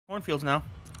Cornfields now.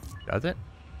 Does it?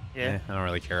 Yeah. I don't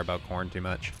really care about corn too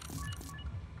much.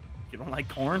 You don't like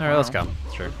corn? All right, let's go.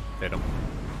 Sure, fade them.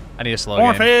 I need a slow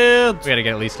Cornfields! game. We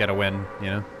gotta at least get a win, you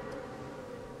know?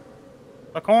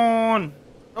 The corn!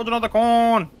 Build another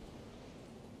corn!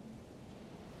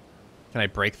 Can I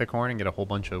break the corn and get a whole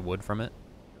bunch of wood from it?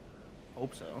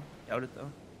 Hope so. Doubt it,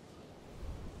 though.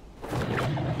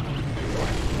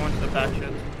 Corn to the back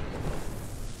shit.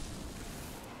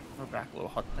 Or back little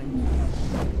hut things.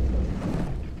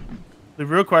 The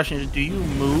real question is, do you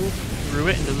move through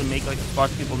it and does it make like a spot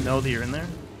so people know that you're in there?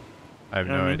 I have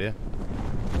no idea.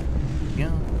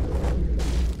 Yeah.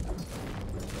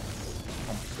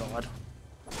 Oh my god.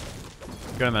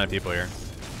 Good amount of people here.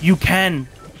 You can.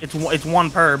 It's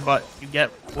one per, but you get.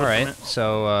 All right.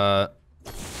 So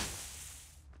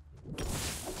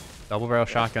double barrel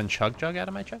shotgun chug jug out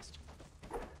of my chest.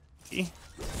 See?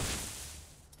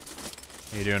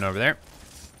 What are you doing over there?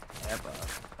 I have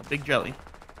a big jelly.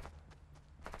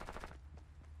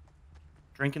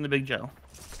 Drinking the big gel.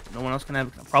 No one else can have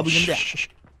it. I'm probably gonna die.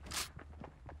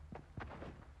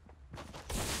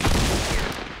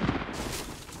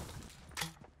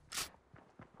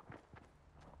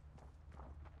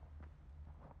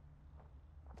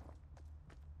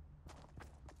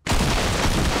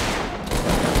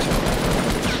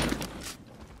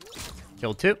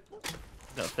 Killed two.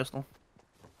 Got a pistol.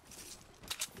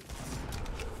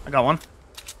 I got one.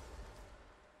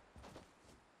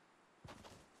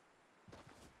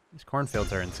 These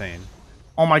cornfields are insane.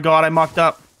 Oh my god, I mucked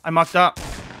up. I mucked up.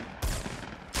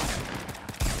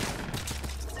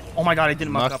 Oh my god, I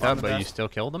didn't muck up. But you still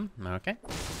killed them? Okay.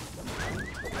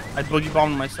 I boogie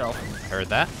bombed myself. Heard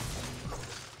that.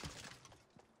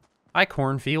 Hi,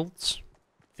 cornfields.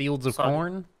 Fields of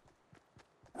corn.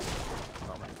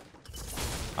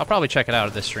 I'll probably check it out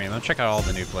at this stream. I'll check out all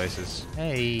the new places.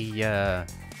 Hey,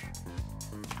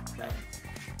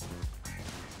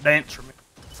 Dance for me.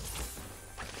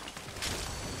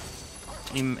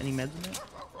 Any meds in there?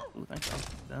 Ooh, thanks.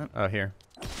 That. Oh, here.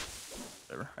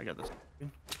 Whatever. I got this.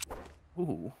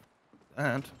 Ooh,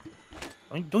 that.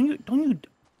 Don't you?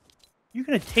 You're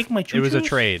gonna take my choo-choos? It was a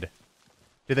trade.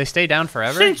 Do they stay down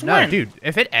forever? Since no, when? dude.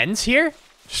 If it ends here,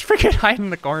 just freaking hide in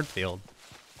the cornfield.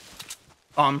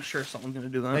 Oh, I'm sure someone's gonna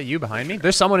do that. Hey, you behind me?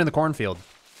 There's someone in the cornfield.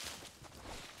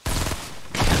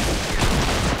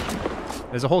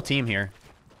 There's a whole team here.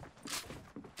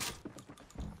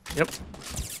 Yep.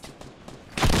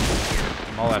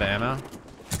 I'm all out of ammo.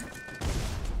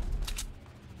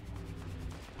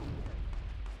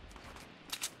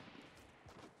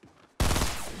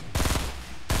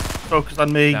 Focus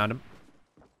on me. Found him.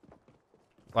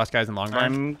 Last guy's in long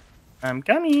barn. I'm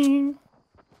coming.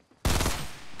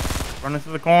 Running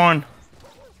through the corn.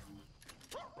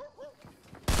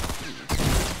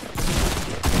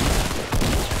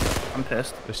 I'm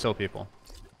pissed. There's still people.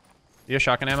 You have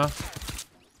shotgun ammo?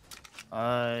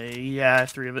 Yeah, I have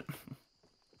 3 of it.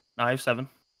 No, I have 7.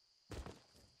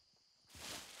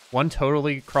 One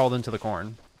totally crawled into the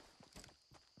corn.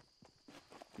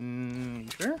 You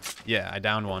sure? Yeah, I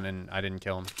downed one and I didn't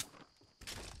kill him.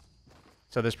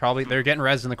 So there's probably... They're getting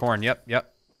res in the corn. Yep.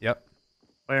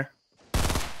 Where?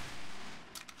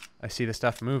 I see the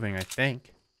stuff moving, I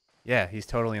think. Yeah, he's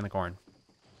totally in the corn.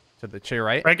 To your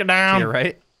right? Break it down. To your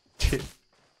right?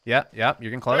 Yep, you're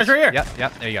getting close. It's right here.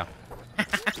 Yep, there you go.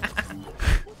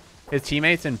 His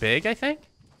teammates in big, I think?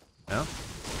 No?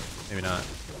 Maybe not.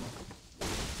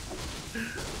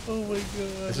 Oh my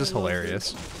god. This is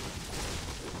hilarious.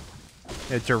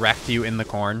 It direct you in the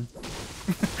corn.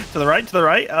 To the right, There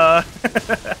you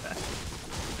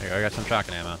go, I got some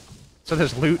shotgun ammo. So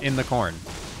there's loot in the corn.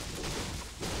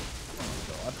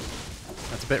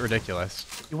 That's a bit ridiculous.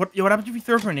 What happens if you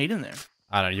throw a grenade in there?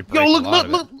 I don't know, you break Yo, a lot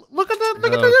of it. look at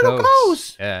the little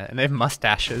ghosts. Yeah, and they have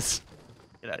mustaches.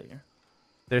 Get out of here.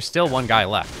 There's still one guy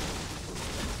left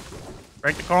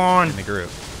Break the corn. in the group.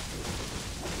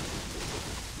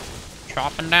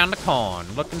 Chopping down the corn,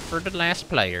 looking for the last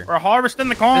player. We're harvesting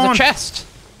the corn. There's a chest!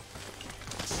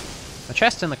 A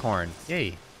chest in the corn.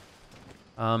 Yay.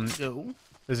 Go.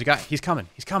 There's a guy. He's coming.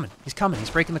 He's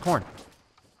breaking the corn.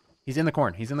 He's in the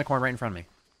corn. He's in the corn right in front of me.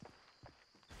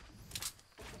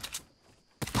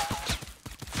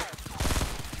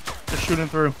 Just shooting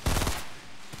through.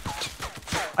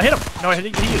 I hit him. No, I hit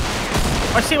you.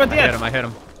 I see him at the end. I hit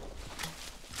him.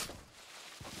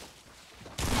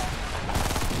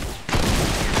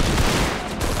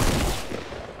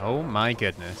 Oh my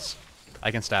goodness.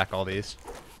 I can stack all these.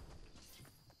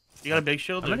 You got a big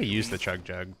shield? I'm gonna use the chug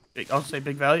jug. I'll say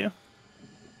big value.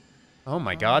 Oh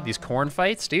my god, these corn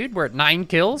fights, dude. We're at 9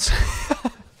 kills.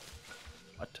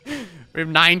 What? We have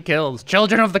 9 kills.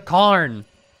 Children of the corn.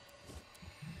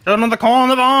 Turn on the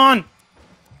on.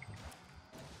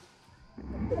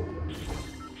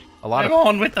 A lot Come of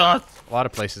on with us. a lot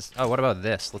of places. Oh, what about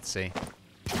this? Let's see.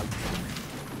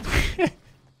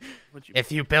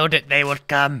 If you build it, they will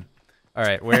come. All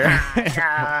right, where?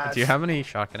 Yes. Do you have any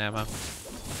shotgun ammo?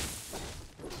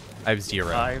 I have 0.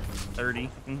 5, 30.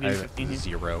 I have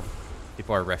 0.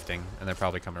 People are rifting, and they're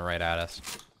probably coming right at us.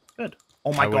 Good.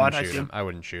 Oh my god, I see him. I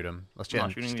wouldn't shoot him. Let's I'm not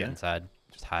just shooting get him. inside.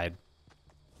 Just hide.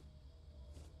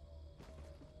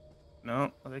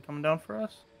 No, are they coming down for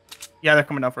us? Yeah, they're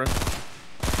coming down for us.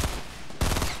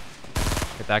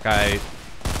 Hit that guy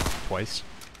twice.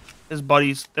 His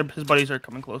buddies are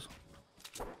coming close.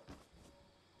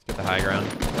 Get the high ground.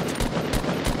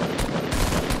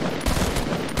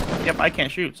 Yep, I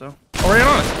can't shoot, so. Oh, right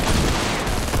on it.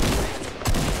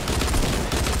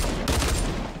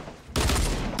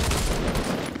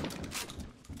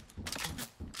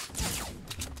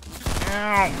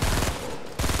 Ow.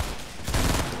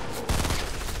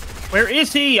 Where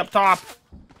is he? Up top.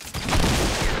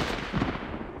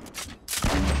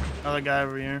 Another guy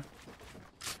over here.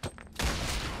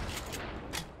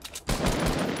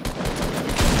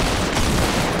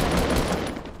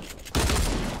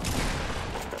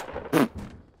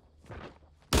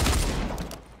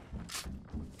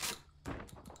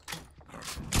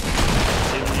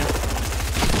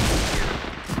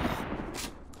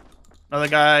 Another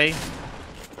guy.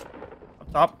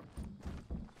 Up top.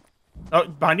 Oh,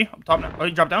 behind you. Up top now. Oh,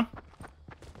 you dropped down?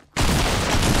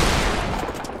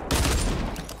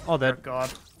 Oh, that. Oh,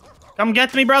 God. Come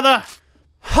get me, brother.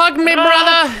 Hug me,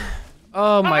 brother.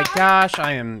 Oh my gosh,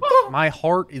 my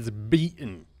heart is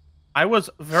beating. I was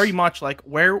very much like,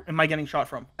 where am I getting shot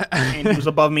from? And he was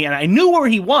above me, and I knew where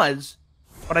he was,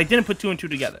 but I didn't put 2 and 2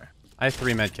 together. I have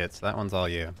 3 medkits. That one's all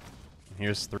you.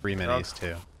 Here's 3 minis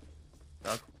too.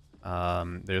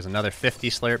 There's another 50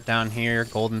 slurp down here.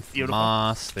 Golden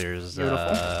moss. There's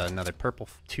another purple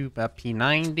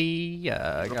P90.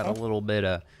 I got a little bit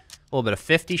of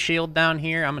 50 shield down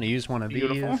here. I'm gonna use one of these.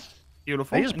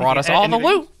 Beautiful. They just brought us all the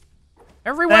loot.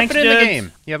 Every weapon in the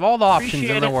game. You have all the options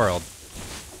in the world.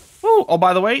 Ooh. Oh,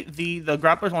 by the way, the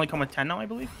grapplers only come with 10 now, I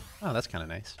believe. Oh, that's kind of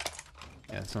nice.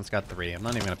 Yeah, this one's got 3. I'm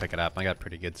not even gonna pick it up. I got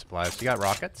pretty good supplies. You got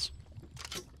rockets?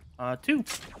 2.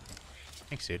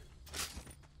 Thanks, dude.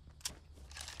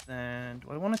 And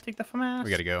do I want to take the FAMAS? We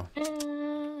gotta go.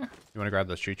 You want to grab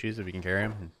those choo-choos if you can carry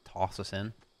them and toss us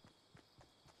in?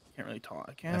 Can't really talk.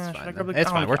 I can't. That's fine.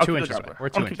 It's fine. We're 2 inches away. We're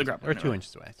 2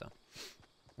 inches away, so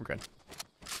we're good.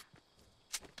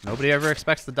 Nobody ever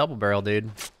expects the double barrel, dude.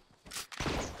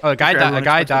 Oh, a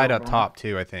guy died up top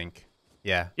too, I think.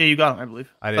 Yeah. Yeah, you got him, I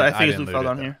believe. I think didn't he fell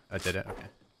down here. I did it. Okay.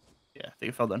 Yeah, I think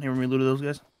it fell down here when we looted those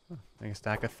guys. I can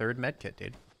stack a 3rd med kit,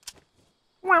 dude.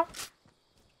 Wow.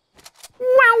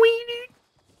 Wowie, dude.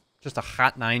 Just a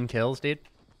hot 9 kills, dude.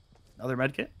 Another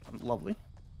med kit. Lovely.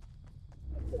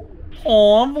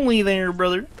 Lovely there,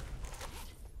 brother.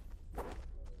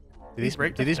 Do these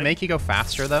make you go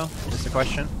faster though? Is the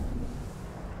question.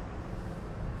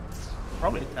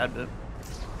 Probably a tad bit.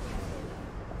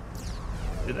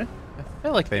 Do they? I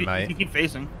feel like they might. You keep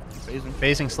phasing.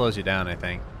 Phasing slows you down, I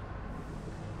think.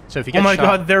 So if you get oh my shot...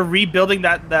 god, they're rebuilding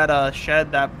that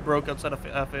shed that broke outside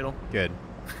of Fatal. Good.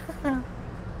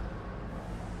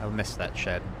 I missed that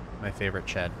shed. My favorite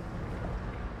shed.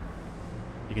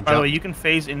 You can by the way, you can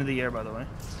phase into the air, by the way.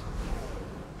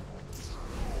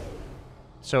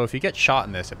 So if you get shot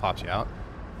in this, it pops you out.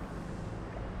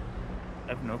 I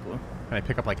have no clue. Can I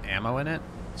pick up like ammo in it?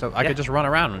 So I could just run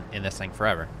around in this thing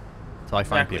forever until I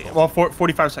find people. Well,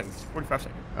 45 seconds. 45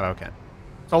 seconds. Oh, okay.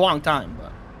 It's a long time,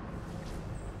 but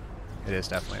it is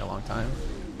definitely a long time.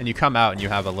 And you come out and you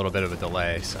have a little bit of a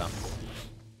delay, so.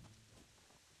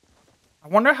 I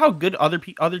wonder how good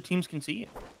other teams can see it.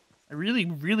 I really,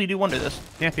 really do wonder this.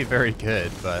 Can't be very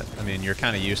good, but I mean, you're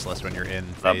kind of useless when you're in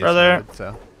phase. What's up, brother? Mode,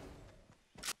 so.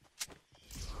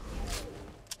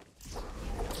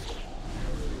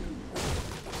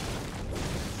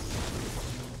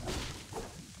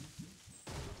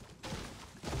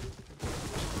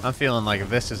 I'm feeling like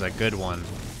this is a good one.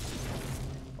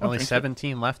 Only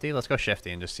 17 lefty. Let's go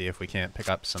shifty and just see if we can't pick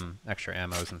up some extra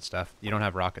ammos and stuff. You don't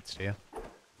have rockets, do you?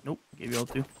 Nope. Gave you all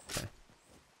 2. Okay.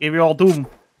 Gave you all 2.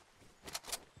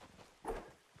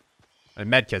 And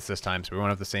med kits this time, so we won't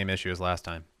have the same issue as last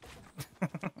time.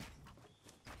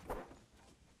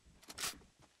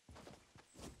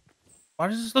 Why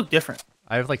does this look different?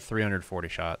 I have like 340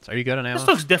 shots. Are you good on ammo? This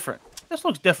looks different. This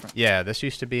looks different. Yeah, this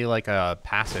used to be like a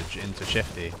passage into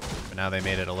shifty, but now they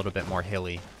made it a little bit more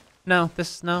hilly. No,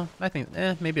 I think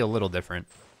maybe a little different.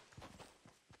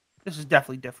 This is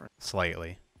definitely different.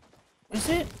 Slightly. Is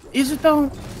it? Is it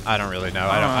though? I don't really know.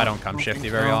 I don't come shifty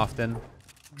very often.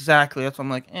 Exactly. That's what I'm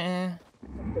like. Eh.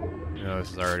 You know,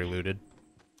 this is already looted.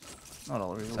 Not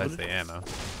already Besides loaded. the ammo.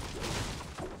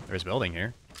 There's building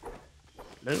here.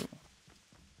 Hello.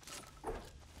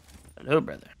 Hello,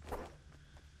 brother.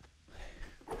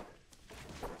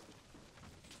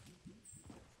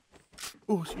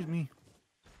 Oh, excuse me.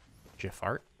 Did you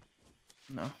fart?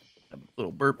 No, a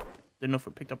little burp. Didn't know if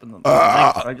it picked up in the mic, so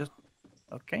I just.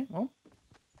 Okay, well.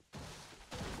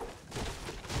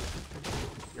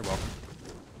 You're welcome.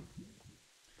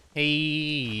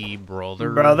 Hey,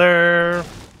 brother. Brother.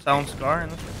 Sound scar in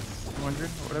this one. 200 or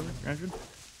whatever. 300.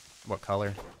 What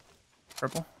color?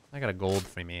 Purple. I got a gold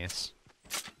for me. I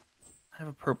have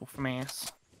a purple from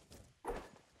ass.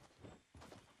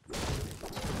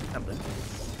 Tempting.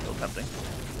 Still tempting.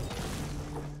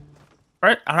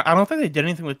 Right? I don't think they did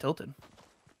anything with Tilted.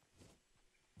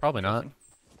 Probably not.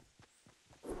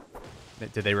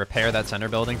 Did they repair that center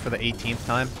building for the 18th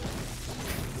time?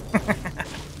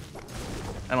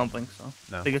 I don't think so.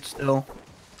 No. I think it's still.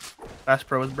 Bass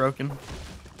Pro is broken.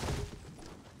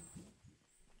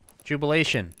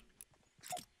 Jubilation.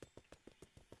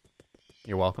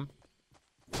 You're welcome.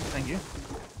 Thank you.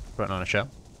 Putting on a show.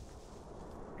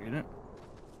 Read it.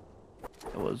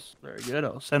 It was very good.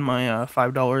 I'll send my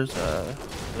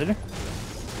 $5 later.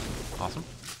 Awesome.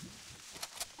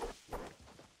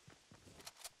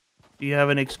 Do you have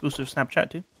an exclusive Snapchat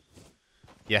too?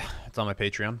 Yeah, it's on my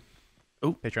Patreon.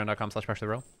 Oh.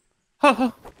 Patreon.com/PressTheRow. Ha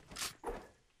ha.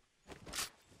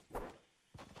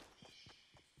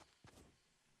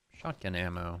 Shotgun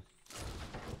ammo.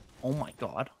 Oh my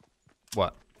god.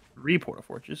 What? 3 porta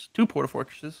fortresses. 2 porta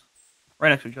fortresses. Right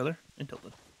next to each other. And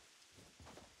tilted.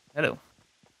 Hello.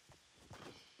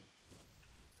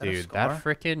 Dude, that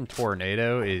freaking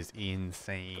tornado is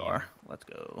insane. Scar. Let's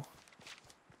go.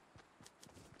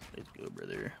 Let's go,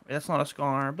 brother. Wait, that's not a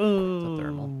scar. Boo. It's a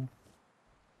thermal.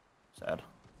 Sad.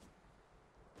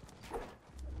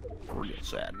 We're real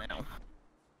sad now.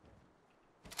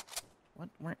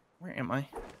 What? Where am I?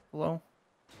 Hello?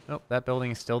 Nope, that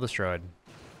building is still destroyed.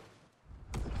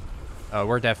 Oh,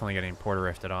 we're definitely getting porta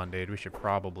rifted on, dude. We should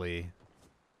probably...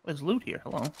 There's loot here.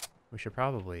 Hello. We should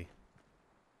probably...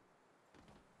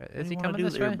 Is he wanna coming do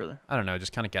this there, way? brother? I don't know,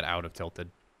 just kind of get out of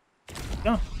Tilted.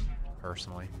 Go.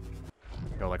 Personally.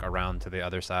 Go, like, around to the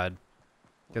other side.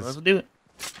 Let's do it.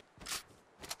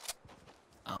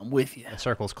 I'm with you. The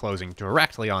circle's closing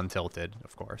directly on Tilted,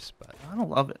 of course, but... I don't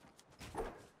love it.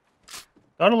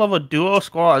 Gotta love a duo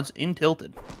squads in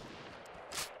Tilted.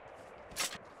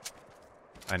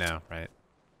 I know, right?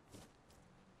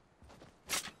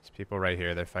 There's people right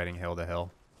here. They're fighting hill to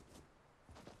hill.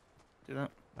 Do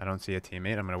that. I don't see a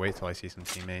teammate. I'm going to wait till I see some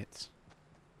teammates.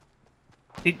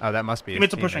 He, Oh, that must be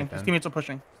teammates his are pushing. teammate, then. His teammates are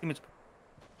pushing. Teammates.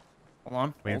 Hold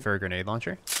on. Waiting Hold. for a grenade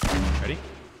launcher. Ready?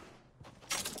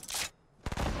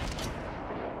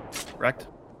 Wrecked.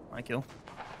 My kill.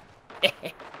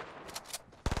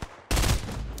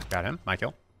 Got him. My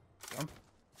kill.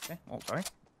 Okay. Oh, sorry.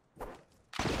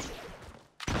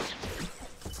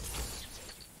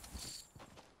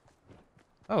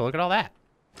 Oh, look at all that.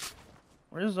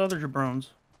 Where's the other jabrones?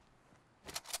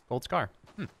 Gold scar.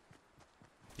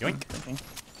 Yoink. Thinking.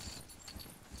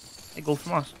 Hey, gold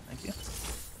from us. Thank you.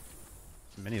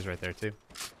 Some minis right there, too.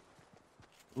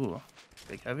 Ooh.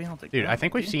 Big heavy. I'll take Dude, that. I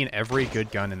think we've Thank you. seen every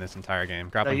good gun in this entire game.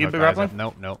 Grappling you hook been guys grappling?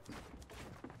 up. Nope, nope.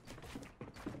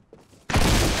 I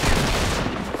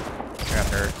got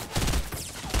hurt.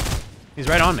 He's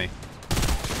right on me.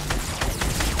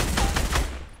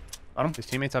 Got him. His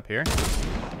teammate's up here.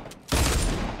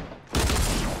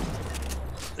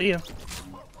 See ya.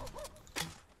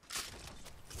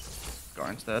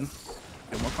 Scar instead.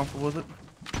 Feel more comfortable with it.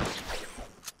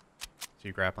 So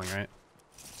you grappling, right?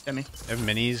 Get me. You have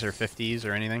minis or 50s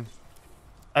or anything?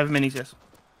 I have minis, yes.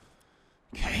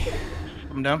 Okay.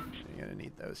 Come down. You're gonna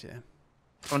need those, yeah.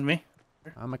 Come to me.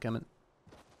 I'm a coming.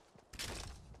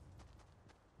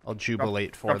 I'll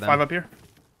jubilate for Drop them. 5 up here.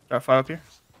 Drop 5 up here.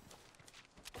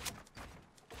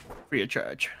 Free of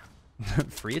charge.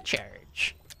 Free of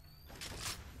charge.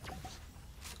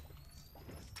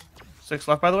 6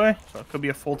 left, by the way, so it could be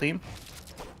a full team.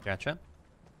 Gotcha.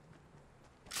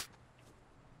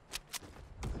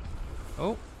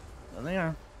 Oh. There they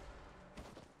are.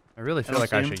 I really feel don't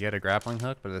like see I him. should get a grappling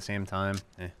hook, but at the same time,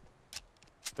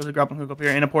 There's a grappling hook up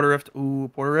here and a porta rift.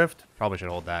 Ooh, porta rift. probably should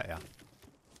hold that, yeah.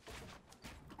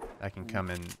 That can come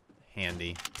in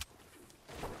handy.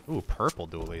 Ooh, purple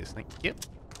dualies. Thank you.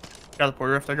 Got the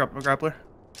porta rift. I dropped my grappler.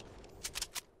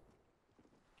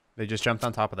 They just jumped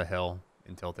on top of the hill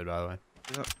and tilted, by the way.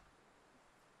 Yep.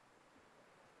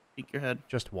 Peek your head.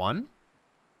 Just one?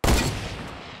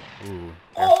 Ooh,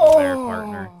 careful there,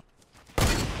 partner.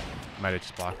 Might have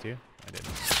just blocked you. I didn't.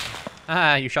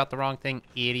 Ah, you shot the wrong thing,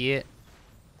 idiot.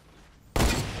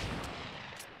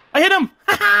 I hit him!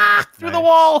 Through the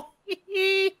wall!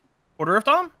 Porter rift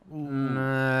on?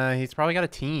 He's probably got a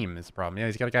team, is the problem. Yeah,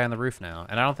 he's got a guy on the roof now.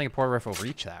 And I don't think a porter rift will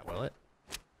reach that, will it?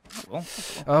 Well,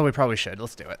 oh, we probably should.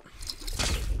 Let's do it.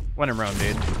 When in Rome,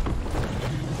 dude.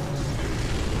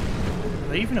 Are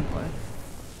they even in play?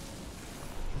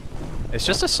 It's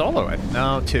just a solo.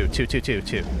 No, two.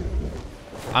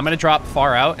 I'm gonna drop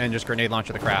far out and just grenade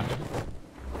launcher the crap.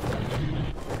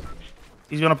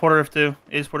 He's gonna porter rift too.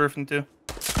 He's porter rifting too.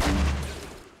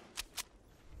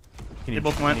 Can you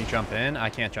jump in? I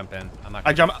can't jump in. I'm not.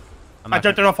 I jumped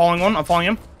in. I'm following one. I'm following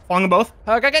him. Following them both.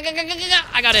 I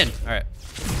got in. All right.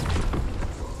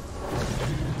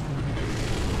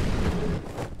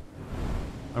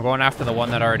 I'm going after the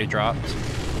one that already dropped.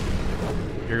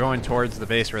 You're going towards the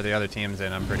base where the other team's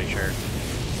in, I'm pretty sure.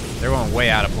 They're going way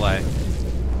out of play.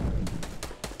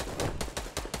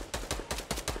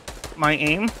 My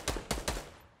aim.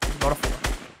 About a 4.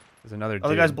 There's another dude.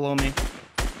 Other guy's below me.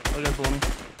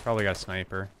 Probably got a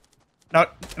sniper.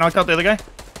 Knocked out the other guy.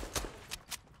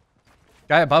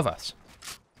 Guy above us.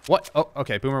 What? Oh,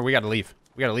 okay, Boomer, we gotta leave.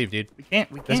 We gotta leave, dude. We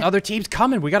can't. There's other teams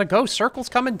coming. We gotta go. Circle's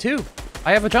coming too.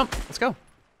 I have a jump. Let's go.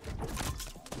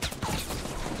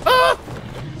 Ah!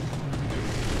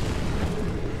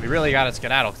 We really gotta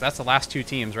skedaddle, because that's the last 2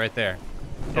 teams right there.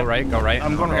 Go right, go right.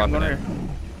 I'm going here.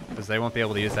 Because they won't be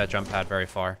able to use that jump pad very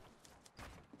far.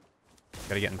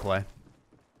 Gotta get in play.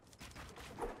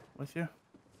 With you.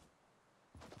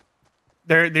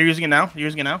 They're using it now. They're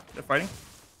using it now. They're fighting.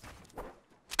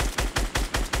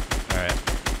 Alright.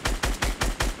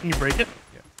 Can you break it?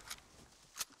 Yeah.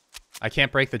 I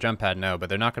can't break the jump pad, no, but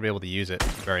they're not gonna be able to use it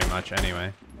very much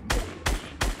anyway.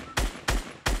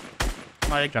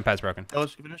 My jump pad's broken. Oh,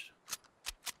 it's finished.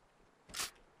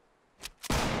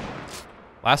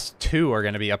 Last 2 are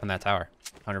gonna be up in that tower.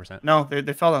 100%. No,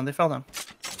 they fell down. They fell down.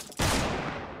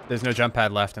 There's no jump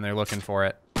pad left, and they're looking for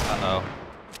it. Uh-oh.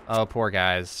 Oh, poor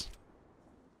guys.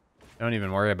 Don't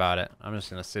even worry about it. I'm just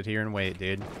gonna sit here and wait,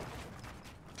 dude.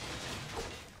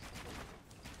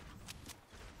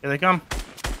 Here they come.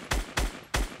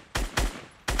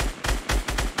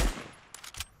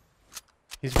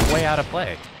 He's way out of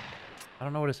play. I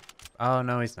don't know what his... Oh,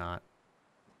 no, he's not.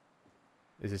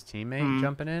 Is his teammate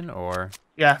jumping in, or...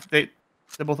 Yeah, they're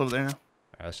both over there now.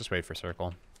 Alright, let's just wait for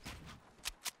circle.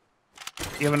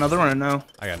 You have another one or no?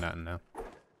 I got nothing, no.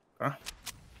 Okay.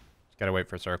 Just gotta wait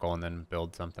for circle and then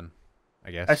build something,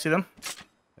 I guess. I see them.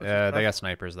 Yeah, they got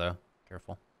snipers, though.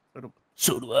 Careful.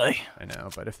 So do I. I know,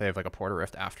 but if they have, like, a porter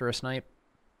rift after a snipe...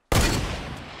 That's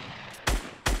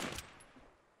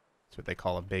what they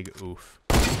call a big oof.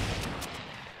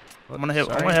 I'm gonna hit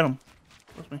him.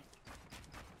 Trust me.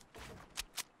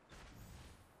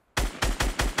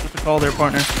 What's the call there,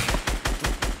 partner?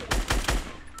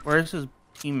 Where is his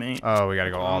teammate? Oh, we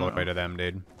gotta go all the way to them,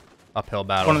 dude. Uphill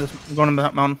battle. I'm going to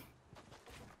that mountain.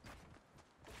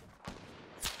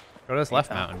 Go to this left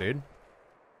mountain, dude.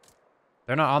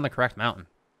 They're not on the correct mountain.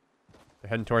 They're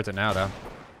heading towards it now, though.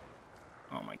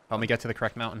 Oh my God. Help me get to the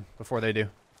correct mountain before they do.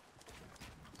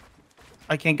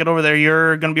 I can't get over there.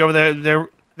 You're gonna be over there.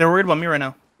 They're worried about me right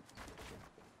now.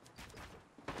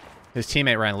 His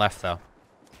teammate ran left, though.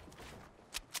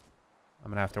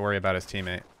 I'm gonna have to worry about his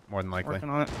teammate, more than likely. Working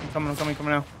on it. I'm coming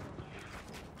now.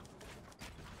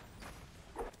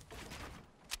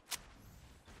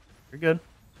 You're good.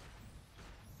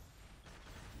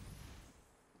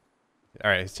 All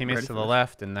right, his teammate's to the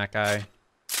left, and that guy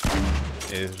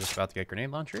is just about to get grenade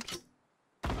launched.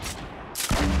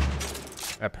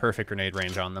 A perfect grenade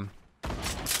range on them.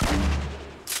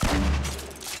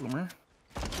 Boomer.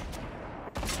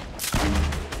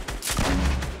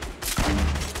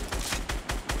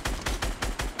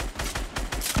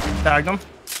 Tagged him.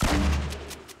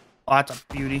 Oh, that's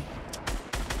a beauty.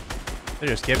 They're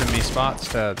just giving me spots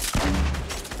to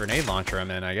grenade launcher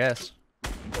them in, I guess.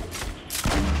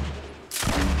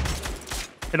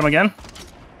 Hit him again.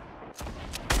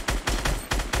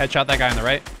 Headshot that guy on the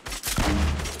right.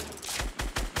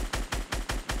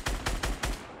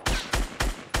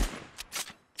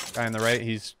 Guy on the right,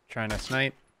 he's trying to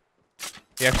snipe.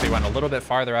 He actually went a little bit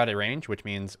farther out of range, which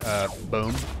means,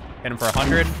 boom. Hit him for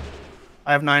 100.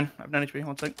 I have 9. I have 9 HP.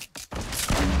 1 sec.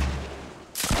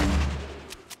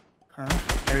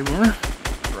 Harry Boomer.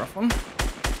 Rough one.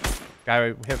 Guy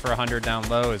hit for 100 down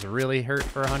low is really hurt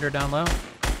for 100 down low.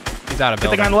 He's out of building.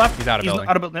 Hit the guy on the left. He's out of building.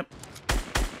 Out of building.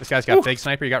 This guy's got big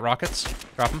sniper. You got rockets.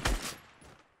 Drop him.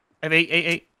 I have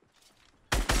 8.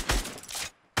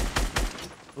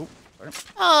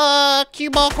 Cue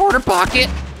ball quarter pocket.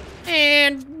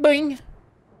 And bing.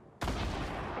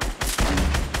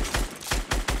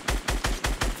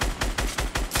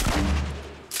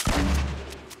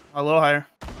 A little higher.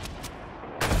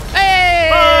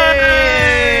 Hey!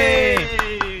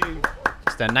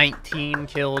 Just a 19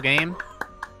 kill game.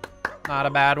 Not a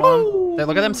bad one.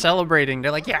 Look at them celebrating.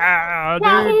 They're like, yeah, dude.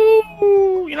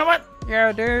 Wahoo! You know what?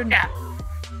 Yeah, dude. Yeah.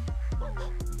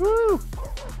 Woo.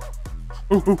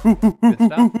 Good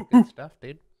stuff. Good stuff,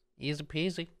 dude. Easy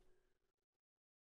peasy.